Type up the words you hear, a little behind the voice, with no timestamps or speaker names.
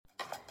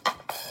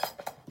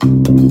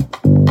Andrew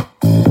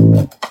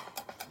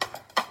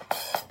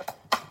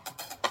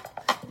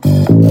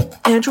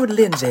and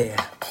Lindsay.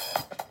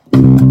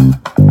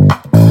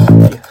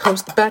 You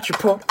host the Batch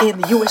Report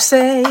in the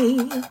USA.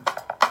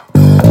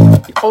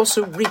 You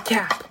also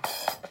recap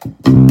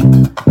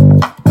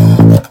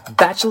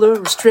Bachelor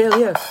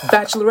Australia,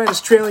 Bachelorette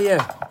Australia,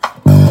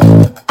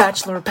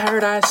 Bachelor in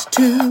Paradise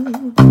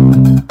 2.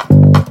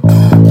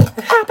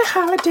 Happy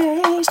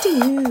holidays to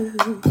you.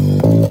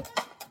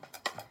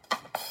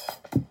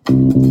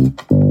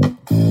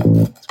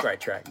 It's a great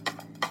track.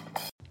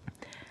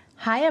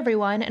 Hi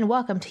everyone, and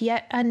welcome to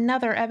yet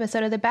another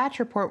episode of the Batch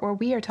Report, where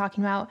we are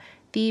talking about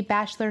The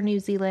Bachelor New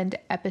Zealand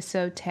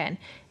episode 10.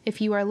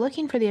 If you are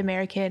looking for the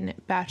American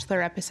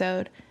Bachelor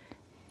episode,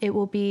 it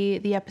will be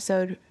the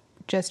episode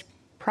just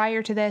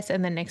prior to this,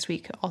 and then next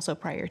week also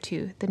prior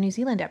to the New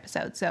Zealand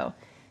episode. So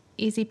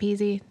easy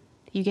peasy,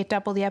 you get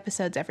double the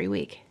episodes every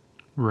week.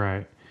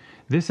 Right.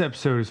 This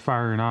episode is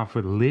firing off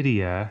with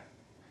Lydia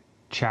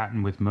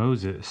chatting with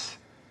Moses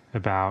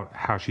about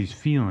how she's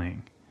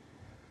feeling.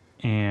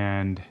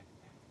 And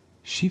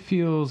she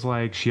feels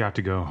like she ought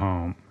to go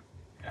home.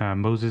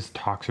 Moses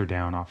talks her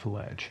down off the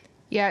ledge.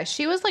 Yeah,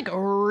 she was like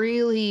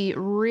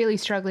really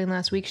struggling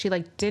last week. She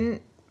like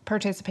didn't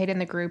participate in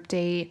the group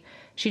date.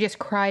 She just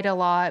cried a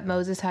lot.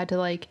 Moses had to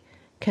like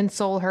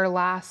console her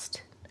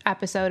last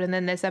episode. And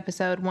then this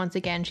episode, once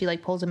again, she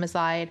like pulls him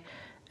aside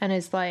and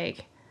is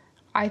like,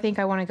 I think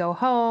I want to go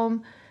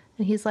home.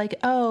 And he's like,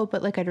 oh,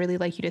 but like, I'd really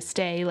like you to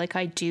stay. Like,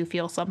 I do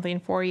feel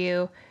something for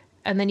you.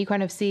 And then you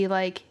kind of see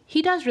like,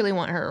 he does really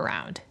want her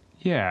around.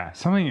 Yeah.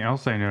 Something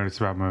else I noticed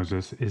about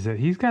Moses is that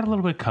he's got a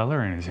little bit of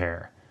color in his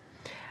hair.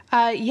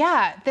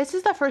 Yeah, this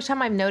is the first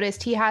time I've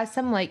noticed he has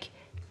some like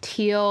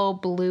teal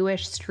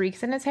bluish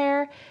streaks in his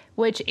hair,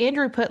 which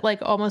Andrew put like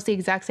almost the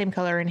exact same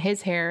color in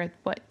his hair,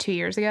 2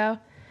 years ago?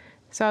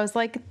 So I was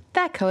like,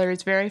 that color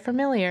is very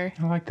familiar.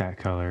 I like that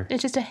color.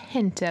 It's just a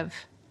hint of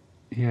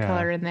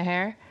color in the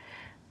hair.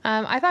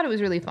 I thought it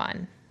was really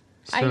fun.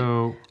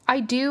 So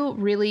I do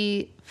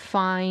really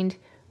find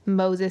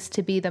Moses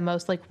to be the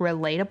most like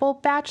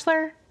relatable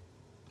bachelor.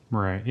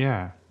 Right,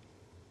 yeah.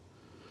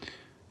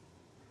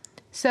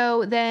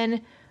 So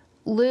then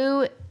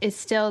Lou is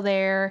still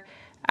there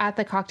at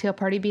the cocktail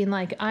party being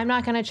like, I'm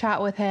not going to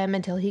chat with him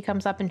until he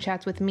comes up and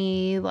chats with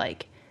me,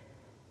 like,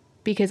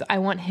 because I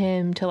want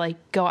him to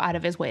like go out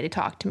of his way to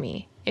talk to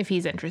me if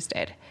he's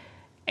interested.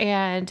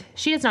 And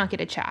she does not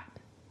get a chat.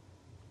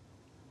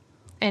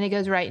 And it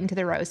goes right into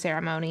the rose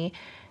ceremony.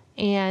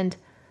 And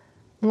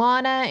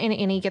Lana and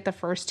Annie get the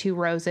first 2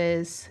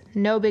 roses.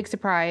 No big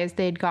surprise.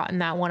 They'd gotten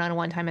that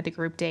one-on-one time at the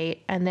group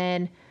date. And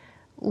then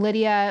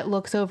Lydia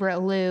looks over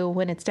at Lou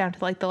when it's down to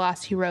like the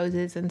last 2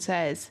 roses and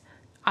says,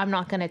 I'm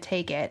not going to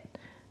take it.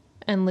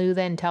 And Lou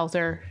then tells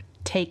her,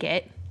 take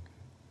it.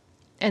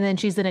 And then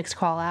she's the next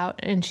call out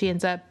and she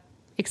ends up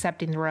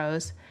accepting the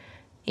rose.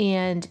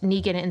 And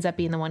Negan ends up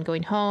being the one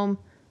going home.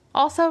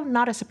 Also,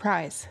 not a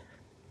surprise.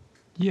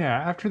 Yeah,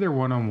 after their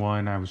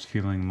one-on-one, I was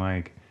feeling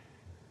like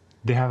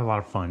they have a lot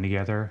of fun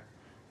together,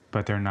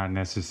 but they're not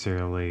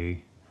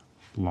necessarily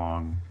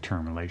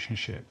long-term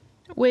relationship.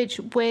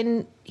 Which,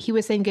 when he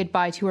was saying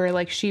goodbye to her,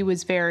 like, she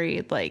was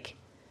very, like,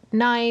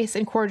 nice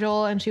and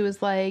cordial, and she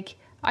was like,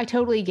 I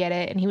totally get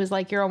it. And he was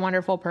like, you're a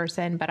wonderful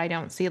person, but I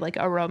don't see, like,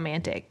 a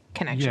romantic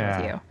connection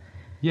with you.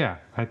 Yeah,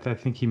 I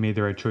think he made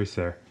the right choice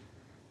there.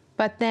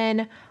 But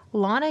then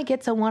Lana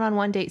gets a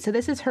one-on-one date. So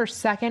this is her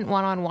second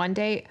one-on-one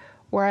date,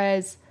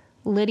 whereas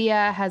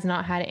Lydia has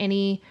not had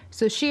any.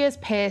 So she is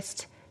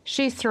pissed.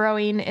 She's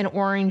throwing an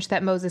orange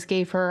that Moses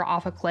gave her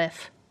off a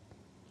cliff.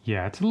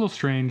 Yeah, it's a little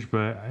strange,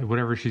 but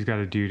whatever she's got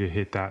to do to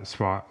hit that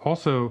spot.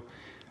 Also,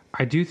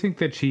 I do think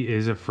that she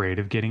is afraid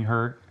of getting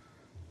hurt.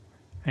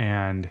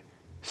 And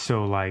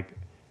so, like,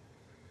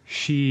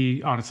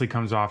 she honestly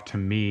comes off to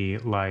me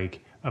like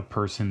a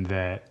person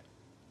that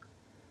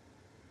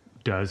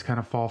does kind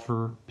of fall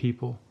for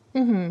people.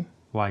 Mm-hmm.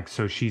 Like,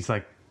 so she's,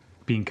 like,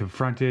 being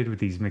confronted with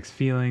these mixed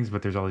feelings,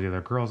 but there's all these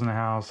other girls in the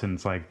house, and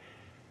it's like,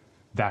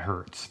 that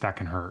hurts. That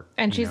can hurt.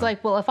 And she's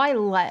like, well, if I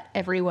let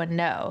everyone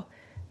know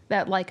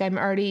that, like, I'm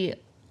already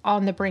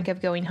on the brink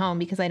of going home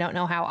because I don't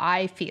know how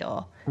I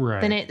feel,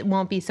 then it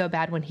won't be so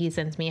bad when he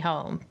sends me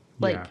home.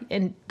 Like,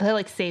 and they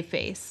like save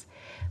face.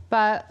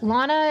 But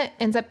Lana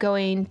ends up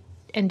going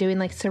and doing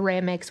like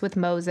ceramics with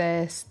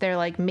Moses. They're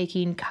like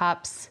making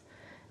cups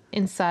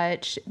and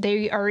such.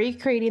 They are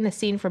recreating the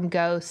scene from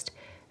Ghost,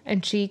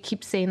 and she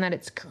keeps saying that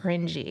it's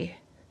cringy.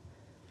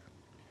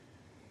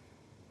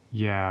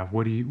 Yeah,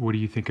 what do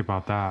you think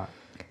about that?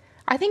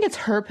 I think it's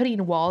her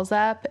putting walls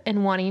up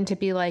and wanting to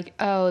be like,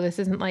 oh, this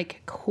isn't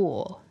like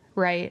cool,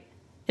 right?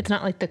 It's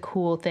not like the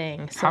cool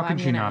thing. So how can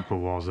she not put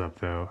walls up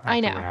though? After I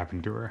know what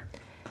happened to her.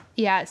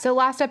 Yeah. So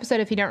last episode,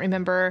 if you don't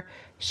remember,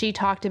 she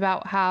talked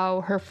about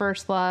how her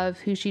first love,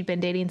 who she'd been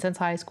dating since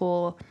high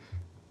school,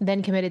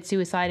 then committed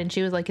suicide, and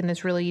she was like in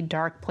this really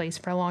dark place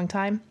for a long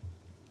time.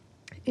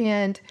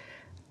 And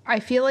I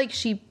feel like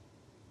she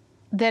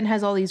then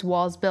has all these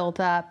walls built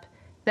up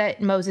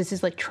that Moses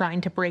is like trying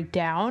to break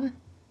down.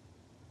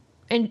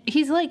 And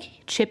he's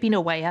like chipping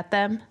away at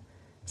them.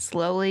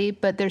 slowly,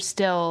 but there's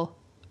still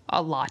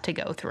a lot to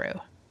go through.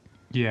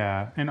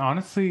 Yeah, and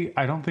honestly,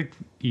 I don't think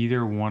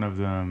either one of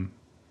them,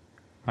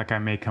 like I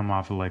may come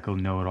off of like a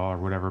know-it-all or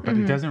whatever, but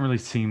it doesn't really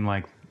seem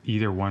like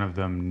either one of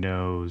them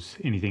knows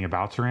anything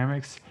about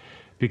ceramics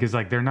because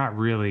like they're not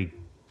really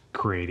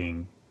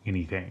creating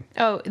anything.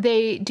 Oh,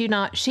 they do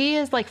not. She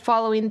is like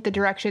following the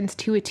directions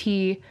to a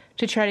T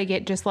to try to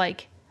get just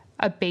like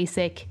a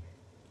basic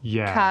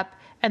cup.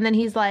 And then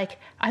he's like,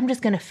 I'm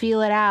just going to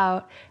feel it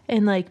out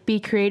and like be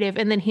creative.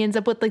 And then he ends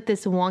up with like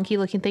this wonky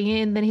looking thing.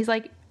 And then he's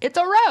like, it's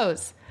a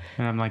rose.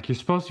 And I'm like, you're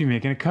supposed to be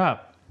making a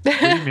cup. You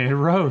made a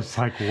rose.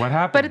 Like, what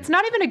happened? But it's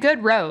not even a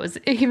good rose,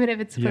 even if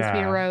it's supposed to be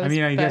a rose. I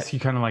mean, I guess you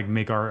kind of like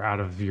make art out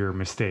of your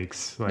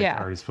mistakes. Like,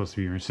 art is supposed to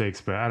be your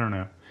mistakes. But I don't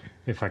know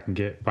if I can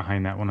get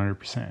behind that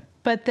 100%.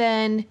 But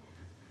then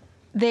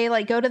they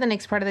like go to the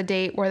next part of the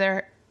date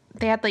where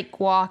they had like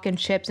guac and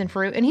chips and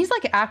fruit. And he's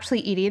like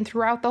actually eating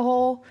throughout the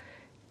whole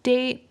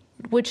date,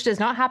 which does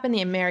not happen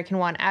the American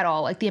one at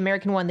all. Like the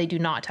American one, they do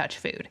not touch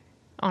food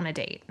on a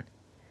date.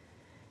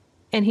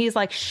 And he's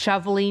like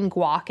shoveling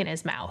guac in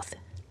his mouth.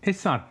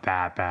 It's not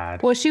that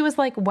bad. Well, she was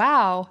like,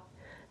 wow,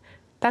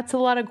 that's a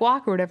lot of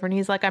guac or whatever. And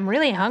he's like, I'm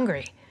really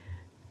hungry.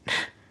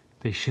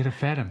 They should have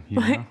fed him, you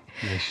know?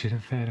 They should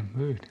have fed him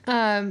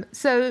food.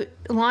 So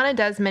Lana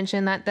does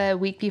mention that the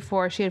week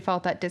before she had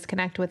felt that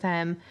disconnect with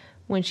him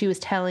when she was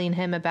telling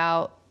him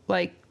about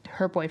like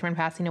her boyfriend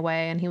passing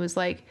away. And he was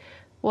like,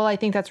 well, I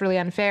think that's really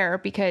unfair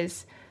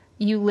because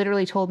you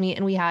literally told me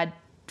and we had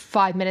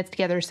 5 minutes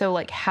together. So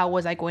like, how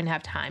was I going to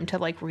have time to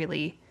like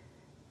really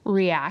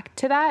react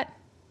to that?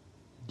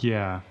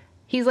 Yeah.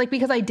 He's like,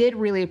 because I did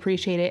really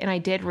appreciate it and I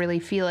did really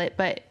feel it,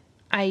 but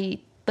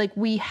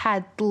we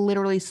had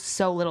literally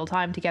so little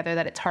time together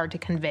that it's hard to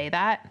convey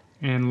that.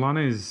 And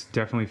Lana is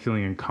definitely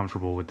feeling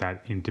uncomfortable with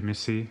that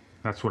intimacy.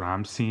 That's what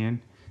I'm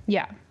seeing.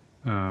 Yeah.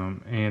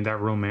 And that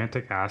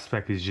romantic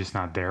aspect is just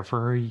not there for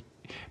her.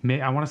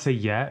 I want to say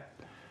yet.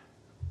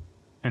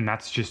 And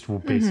that's just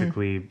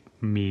basically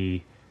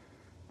me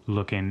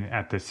looking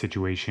at the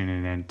situation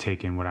and then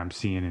taking what I'm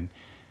seeing and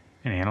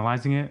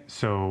analyzing it.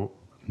 So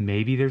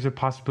maybe there's a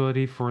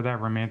possibility for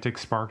that romantic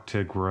spark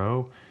to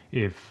grow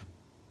if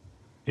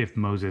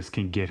Moses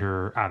can get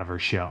her out of her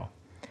shell.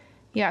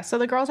 Yeah, so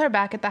the girls are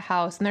back at the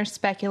house and they're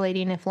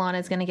speculating if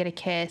Lana's going to get a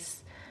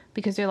kiss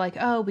because they're like,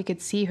 oh, we could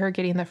see her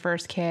getting the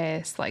first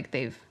kiss. Like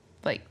they've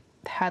like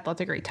had lots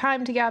of great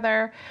time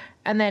together.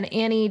 And then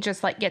Annie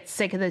just like gets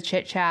sick of the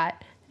chit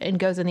chat and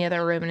goes in the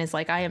other room and is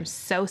like, I am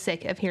so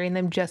sick of hearing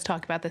them just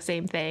talk about the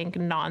same thing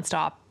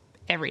nonstop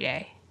every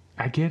day.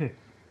 I get it.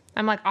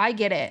 I'm like, I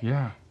get it.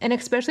 Yeah. And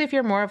especially if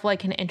you're more of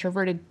like an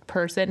introverted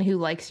person who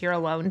likes your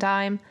alone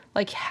time,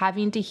 like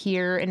having to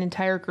hear an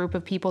entire group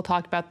of people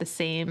talk about the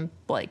same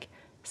like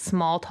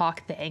small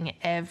talk thing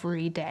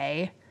every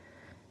day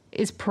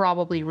is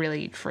probably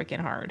really freaking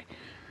hard.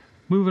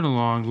 Moving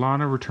along,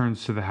 Lana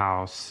returns to the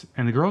house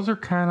and the girls are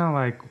kind of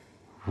like,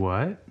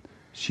 what?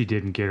 She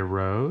didn't get a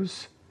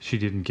rose? She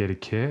didn't get a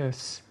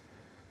kiss?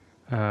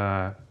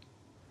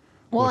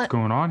 What's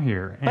going on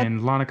here?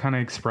 And Lana kind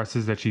of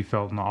expresses that she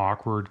felt an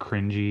awkward,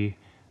 cringy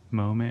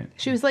moment.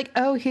 She was like,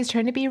 oh, he's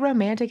trying to be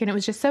romantic and it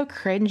was just so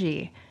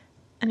cringy.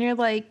 And you're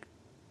like,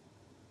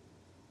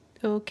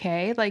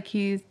 okay, like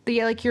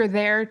you're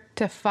there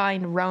to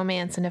find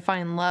romance and to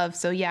find love.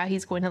 So yeah,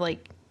 he's going to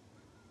like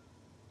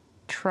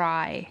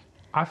try.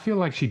 I feel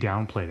like she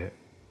downplayed it.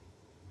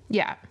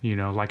 Yeah. You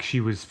know, like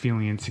she was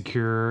feeling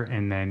insecure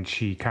and then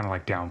she kind of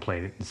like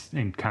downplayed it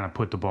and kind of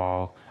put the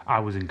ball, I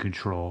was in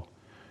control,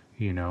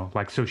 you know,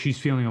 like, so she's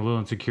feeling a little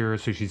insecure.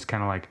 So she's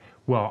kind of like,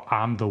 well,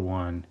 I'm the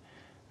one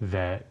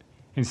that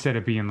instead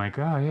of being like,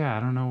 oh yeah, I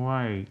don't know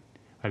why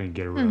I didn't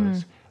get a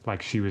rose.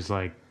 Like she was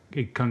like,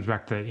 it comes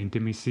back to the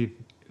intimacy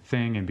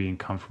thing and being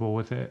comfortable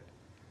with it.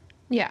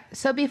 Yeah.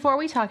 So before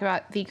we talk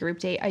about the group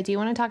date, I do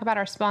want to talk about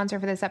our sponsor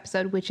for this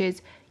episode, which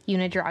is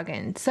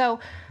Unidragon. So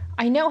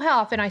I know how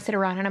often I sit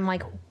around and I'm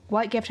like,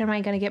 what gift am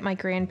I going to get my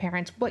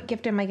grandparents? What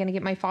gift am I going to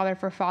get my father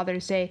for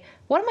Father's Day?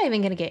 What am I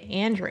even going to get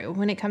Andrew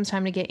when it comes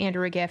time to get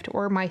Andrew a gift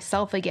or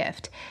myself a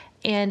gift?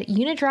 And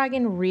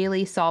Unidragon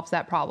really solves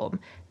that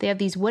problem. They have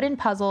these wooden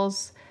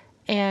puzzles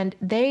and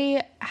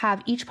they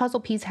have each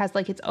puzzle piece has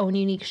like its own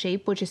unique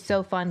shape, which is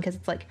so fun because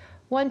it's like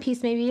one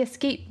piece may be a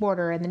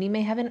skateboarder and then you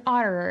may have an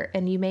otter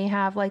and you may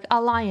have like a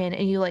lion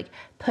and you like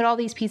put all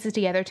these pieces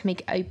together to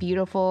make a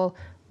beautiful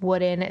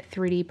wooden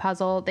 3D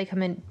puzzle. They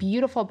come in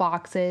beautiful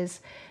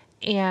boxes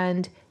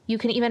and you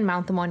can even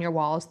mount them on your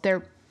walls.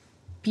 They're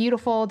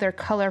beautiful. They're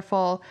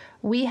colorful.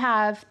 We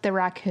have the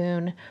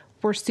raccoon.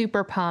 We're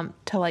super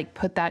pumped to like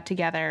put that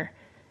together.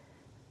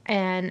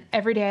 And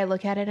every day I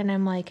look at it and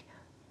I'm like,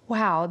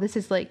 wow, this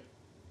is like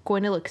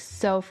going to look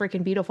so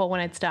freaking beautiful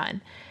when it's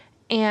done.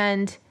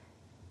 And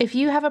if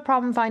you have a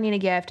problem finding a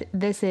gift,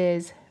 this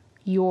is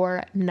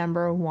your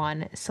number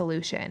one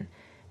solution.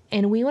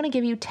 And we want to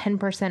give you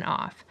 10%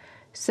 off.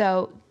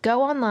 So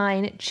go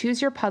online,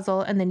 choose your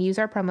puzzle, and then use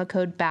our promo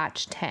code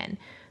BATCH10.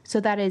 So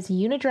that is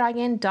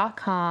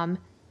unidragon.com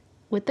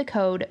with the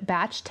code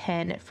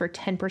BATCH10 for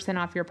 10%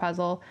 off your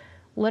puzzle.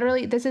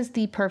 Literally, this is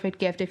the perfect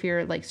gift if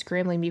you're like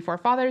scrambling before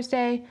Father's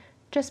Day.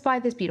 Just buy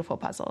this beautiful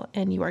puzzle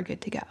and you are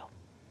good to go.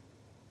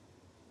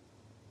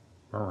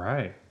 All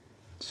right.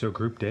 So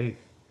group date.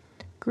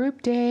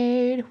 Group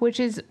date, which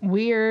is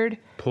weird.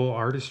 Pole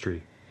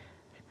artistry.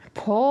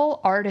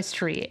 Pole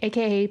artistry,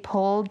 aka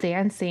pole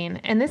dancing.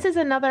 And this is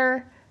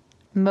another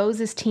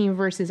Moses team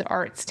versus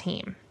Art's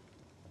team.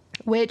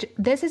 Which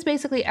this is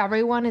basically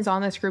everyone is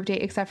on this group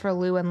date except for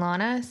Lou and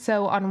Lana.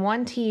 So on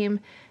one team,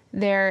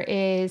 there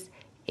is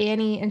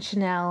Annie and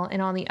Chanel.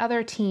 And on the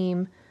other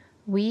team,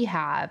 we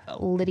have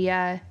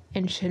Lydia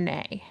and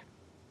Shanae.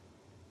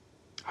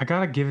 I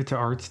gotta give it to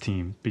Art's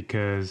team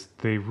because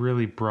they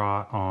really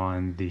brought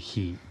on the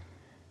heat.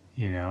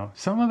 You know,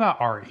 something about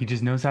Art, he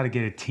just knows how to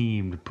get a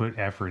team to put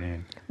effort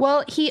in.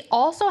 Well, he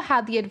also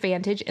had the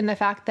advantage in the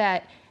fact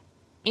that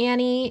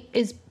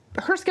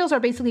her skills are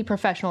basically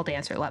professional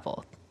dancer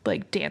level,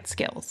 like dance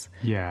skills.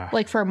 Yeah.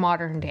 Like for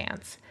modern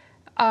dance.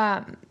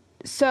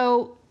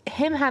 So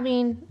him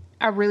having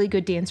a really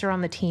good dancer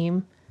on the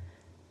team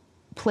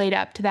played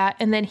up to that.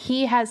 And then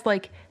he has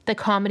like the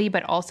comedy,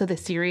 but also the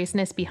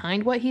seriousness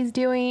behind what he's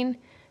doing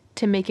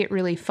to make it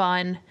really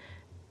fun.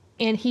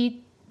 And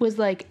he was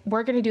like,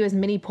 we're going to do as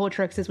many pole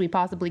tricks as we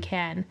possibly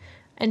can.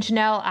 And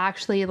Chanel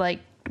actually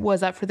like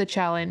was up for the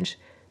challenge.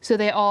 So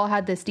they all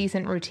had this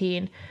decent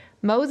routine.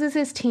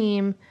 Moses's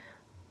team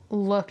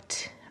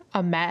looked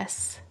a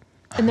mess.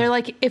 And they're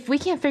like, if we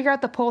can't figure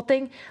out the pole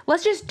thing,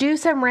 let's just do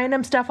some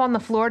random stuff on the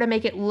floor to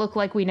make it look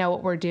like we know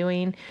what we're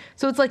doing.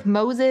 So it's like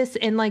Moses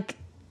and like,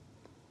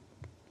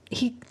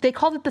 they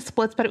called it the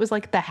splits, but it was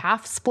like the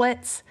half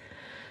splits,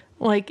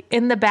 like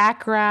in the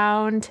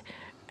background,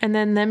 and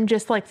then them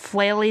just like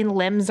flailing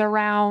limbs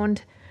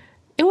around.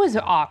 It was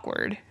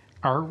awkward.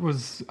 Art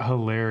was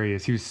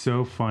hilarious. He was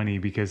so funny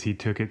because he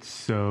took it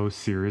so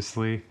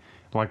seriously.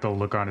 Like the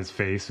look on his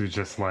face was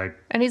just like,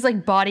 and he's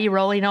like body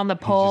rolling on the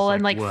pole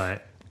and like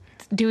what?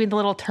 Doing the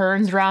little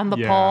turns around the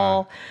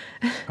pole.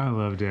 I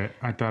loved it.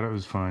 I thought it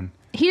was fun.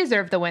 He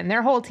deserved the win.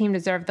 Their whole team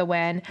deserved the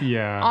win.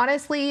 Yeah.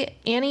 Honestly,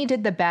 Annie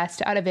did the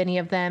best out of any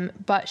of them,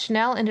 but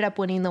Chanel ended up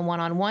winning the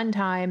one-on-one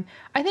time.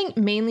 I think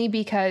mainly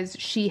because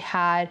she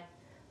had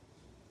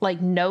like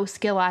no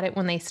skill at it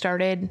when they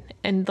started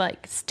and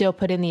like still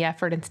put in the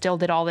effort and still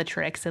did all the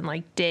tricks and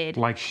like did.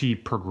 Like she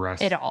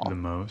progressed it all. The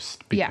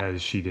most because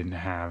she didn't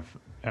have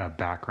a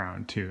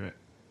background to it.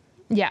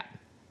 Yeah.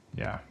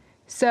 Yeah.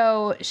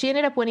 So she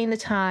ended up winning the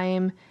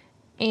time,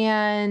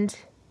 and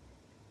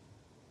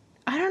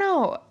I don't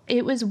know.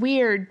 It was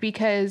weird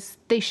because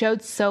they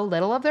showed so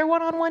little of their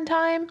one-on-one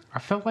time. I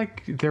felt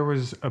like there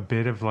was a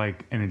bit of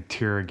like an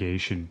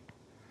interrogation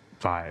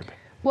vibe.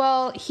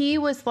 Well, he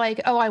was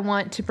like, oh, I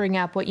want to bring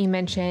up what you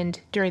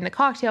mentioned during the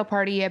cocktail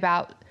party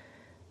about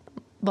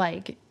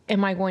like,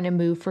 am I going to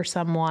move for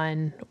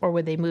someone or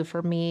would they move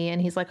for me?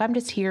 And he's like, I'm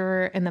just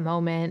here in the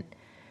moment.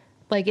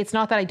 Like, it's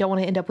not that I don't want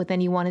to end up with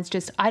anyone. It's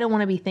just, I don't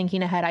want to be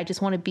thinking ahead. I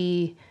just want to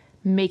be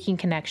making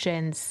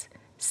connections,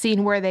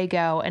 seeing where they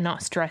go, and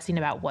not stressing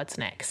about what's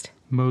next.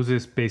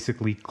 Moses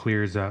basically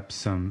clears up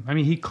some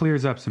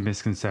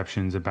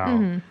misconceptions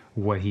about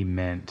what he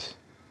meant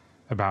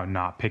about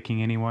not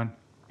picking anyone.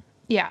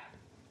 Yeah.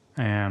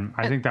 And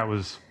I think that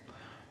was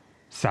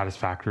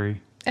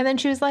satisfactory. And then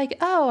she was like,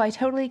 oh, I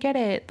totally get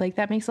it. Like,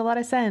 that makes a lot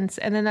of sense.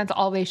 And then that's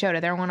all they showed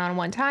at their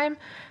one-on-one time,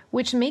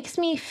 which makes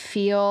me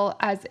feel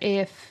as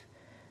if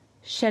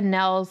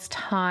Chanel's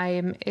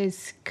time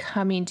is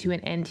coming to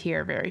an end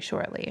here very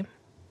shortly.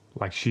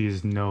 Like she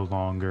is no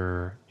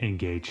longer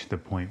engaged to the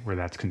point where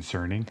that's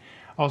concerning.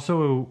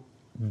 Also,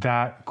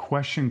 that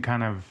question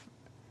kind of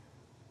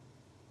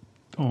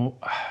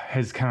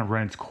has kind of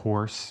run its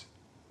course.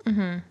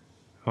 Mm-hmm.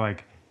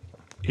 Like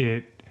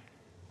it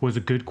was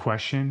a good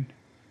question,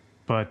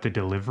 but the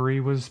delivery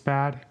was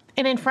bad.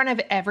 And in front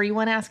of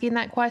everyone asking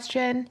that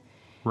question,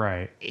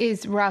 right,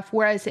 is rough.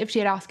 Whereas if she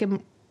had asked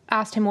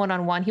him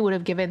one-on-one, he would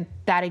have given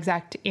that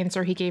exact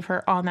answer he gave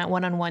her on that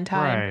one-on-one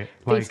time,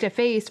 face to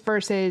face,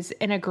 versus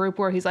in a group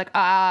where he's like,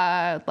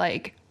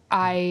 like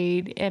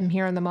I am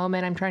here in the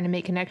moment. I'm trying to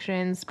make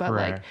connections, but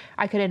like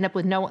I could end up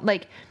with no one.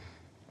 Like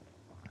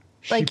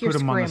she you're put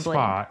him scrambling on the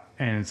spot,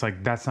 and it's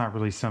like that's not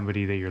really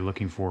somebody that you're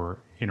looking for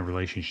in a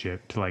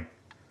relationship to like,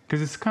 because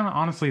it's kind of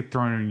honestly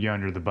throwing you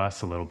under the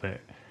bus a little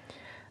bit.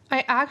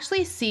 I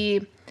actually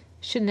see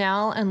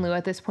Chanel and Lou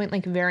at this point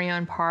like very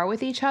on par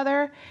with each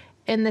other,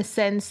 in the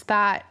sense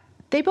that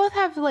they both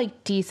have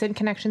like decent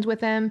connections with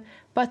him,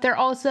 but they're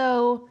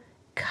also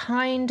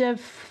kind of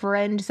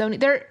friend zoning.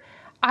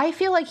 I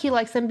feel like he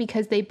likes them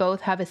because they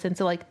both have a sense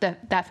of like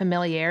that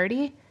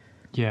familiarity.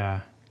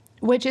 Yeah.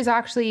 Which is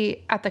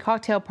actually at the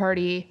cocktail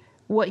party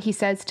what he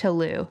says to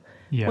Lou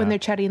when they're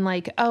chatting,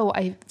 like, oh,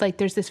 I like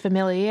there's this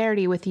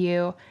familiarity with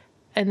you,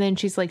 and then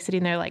she's like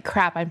sitting there like,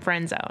 crap, I'm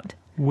friend zoned.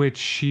 Which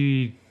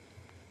she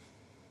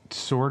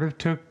sort of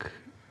took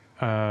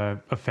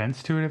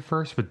offense to it at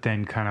first, but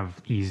then kind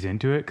of eased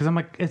into it. Because I'm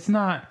like, it's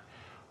not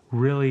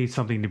really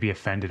something to be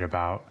offended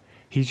about.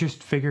 He's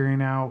just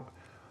figuring out,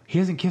 he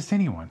hasn't kissed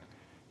anyone.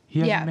 He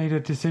hasn't made a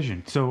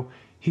decision. So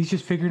he's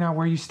just figuring out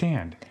where you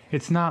stand.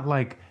 It's not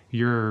like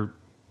you're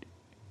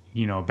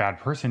a bad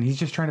person. He's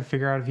just trying to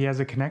figure out if he has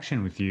a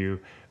connection with you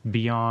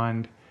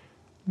beyond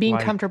Being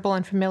like, comfortable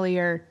and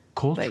familiar.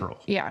 cultural.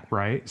 Yeah.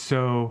 Right.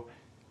 So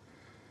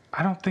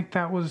I don't think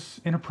that was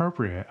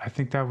inappropriate. I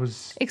think that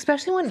was,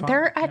 Especially when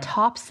they're at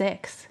top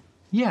 6.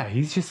 yeah,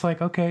 he's just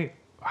like, okay,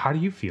 how do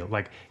you feel?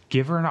 Like,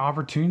 give her an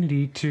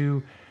opportunity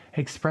to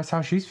express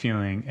how she's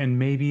feeling, and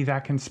maybe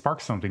that can spark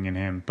something in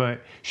him.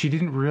 But she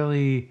didn't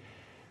really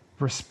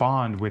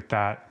respond with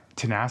that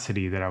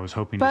tenacity that I was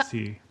hoping to But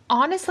see.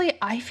 honestly,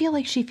 I feel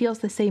like she feels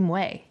the same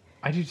way.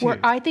 I do too. Where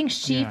I think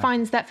she Yeah.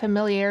 finds that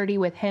familiarity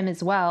with him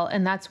as well,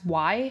 and that's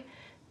why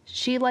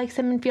she likes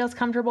him and feels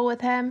comfortable with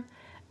him.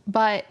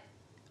 But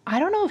I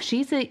don't know if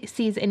she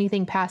sees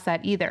anything past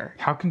that either.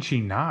 How can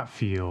she not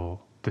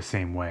feel the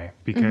same way?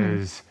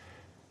 Because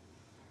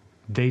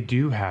they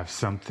do have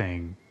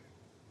something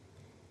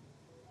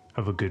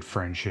of a good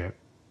friendship.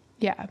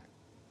 Yeah.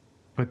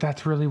 But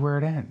that's really where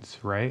it ends,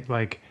 right?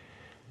 Like,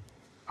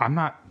 I'm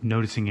not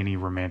noticing any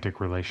romantic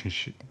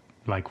relationship,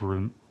 like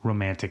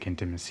romantic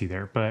intimacy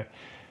there. But,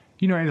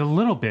 a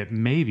little bit,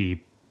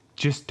 maybe,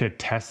 just to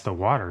test the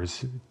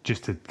waters,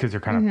 just because they're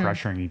kind of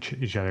pressuring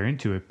each other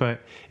into it.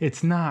 But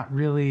it's not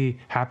really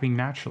happening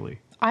naturally.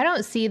 I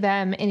don't see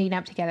them ending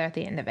up together at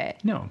the end of it.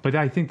 No, but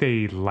I think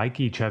they like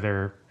each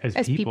other as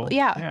people.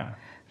 Yeah. Yeah.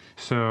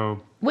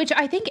 So, Which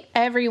I think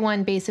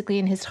everyone basically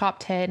in his top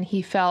 10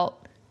 he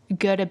felt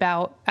good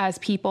about as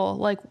people.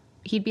 Like,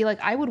 he'd be like,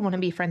 I would want to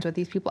be friends with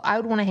these people. I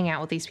would want to hang out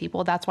with these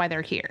people. That's why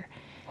they're here.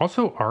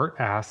 also, Art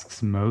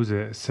asks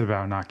Moses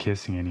about not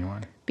kissing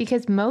anyone.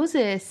 Because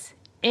Moses,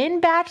 in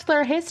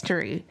Bachelor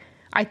history,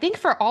 I think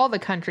for all the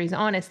countries,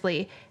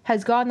 honestly,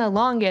 has gone the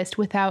longest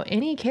without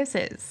any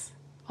kisses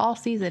all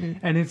season.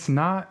 And it's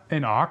not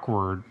an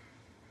awkward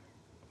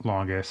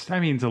longest. I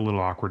mean, it's a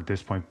little awkward at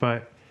this point,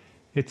 but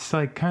it's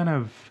like kind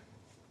of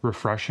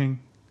refreshing.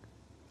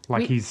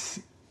 Like he's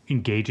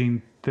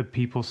engaging the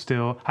people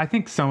still. I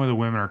think some of the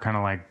women are kind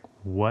of like,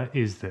 what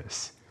is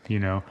this?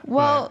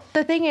 Well,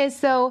 the thing is,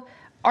 so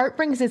Art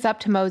brings this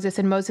up to Moses,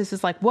 and Moses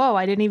is like, whoa,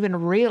 I didn't even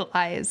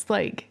realize.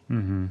 Like,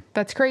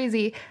 that's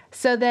crazy.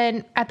 So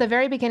then at the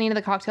very beginning of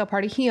the cocktail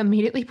party, he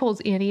immediately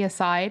pulls Annie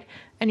aside,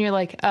 and you're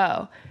like,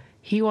 oh,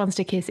 he wants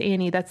to kiss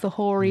Annie. That's the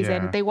whole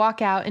reason. Yeah. They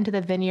walk out into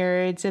the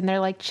vineyards, and they're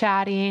like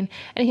chatting,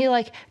 and he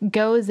like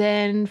goes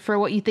in for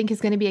what you think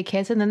is going to be a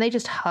kiss, and then they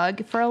just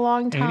hug for a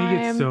long time.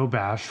 Annie gets so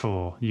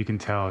bashful. You can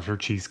tell if her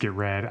cheeks get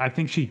red. I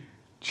think she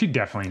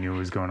definitely knew what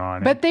was going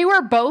on. But they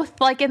were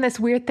both like in this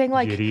weird thing,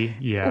 like, Giddy,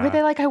 yeah. where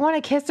they like, I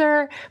want to kiss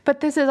her,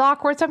 but this is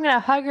awkward, so I'm going to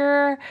hug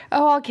her.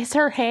 Oh, I'll kiss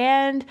her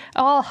hand.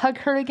 Oh, I'll hug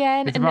her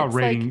again. It's about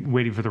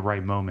waiting for the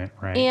right moment,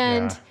 right?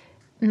 And Yeah.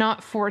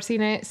 not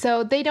forcing it.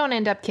 So they don't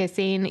end up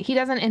kissing. He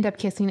doesn't end up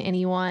kissing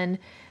anyone.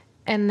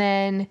 And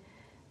then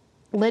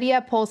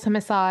Lydia pulls him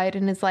aside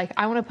and is like,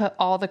 I want to put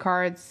all the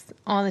cards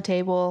on the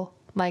table.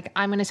 Like,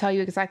 I'm going to tell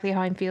you exactly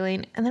how I'm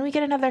feeling. And then we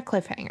get another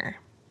cliffhanger.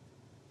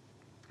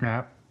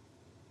 Yeah.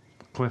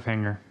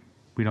 Cliffhanger.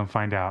 We don't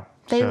find out.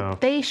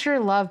 They sure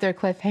love their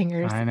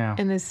cliffhangers. I know.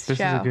 In this show. This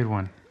is a good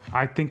one.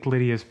 I think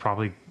Lydia's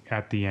probably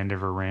at the end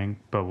of her ring,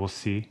 but we'll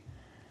see.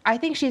 I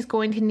think she's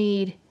going to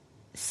need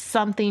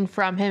something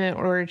from him in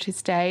order to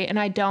stay. And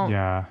I don't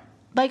Yeah.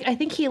 like, I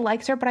think he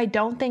likes her, but I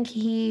don't think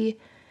he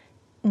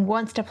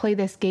wants to play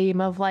this game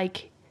of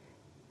like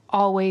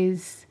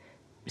always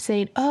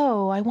saying,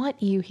 oh, I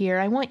want you here.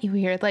 I want you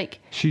here. Like,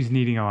 She's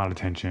needing a lot of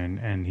attention,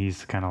 and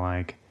he's kind of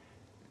like,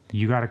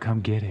 you got to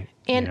come get it.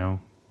 and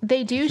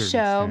they do to a certain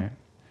show extent.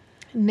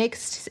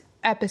 next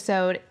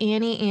episode,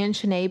 Annie and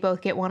Shanae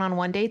both get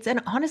one-on-one dates.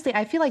 And honestly,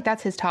 I feel like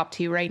that's his top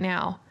 2 right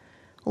now.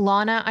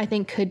 Lana, I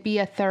think, could be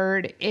a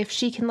third if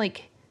she can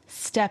like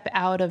step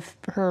out of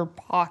her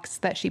box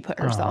that she put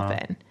herself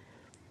in.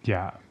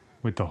 Yeah,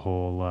 with the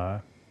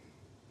whole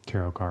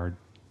tarot card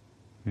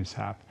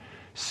mishap.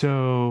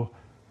 So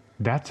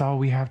that's all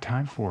we have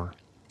time for.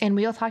 And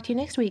we'll talk to you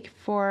next week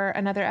for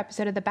another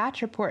episode of The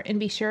Batch Report. And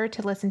be sure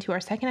to listen to our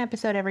second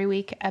episode every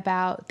week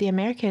about the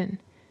American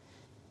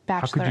Bachelorette.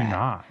 How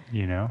could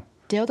you not,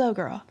 Dildo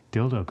Girl,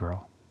 Dildo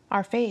Girl.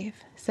 our fave.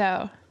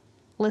 So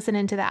listen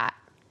into that.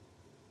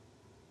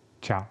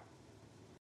 Ciao.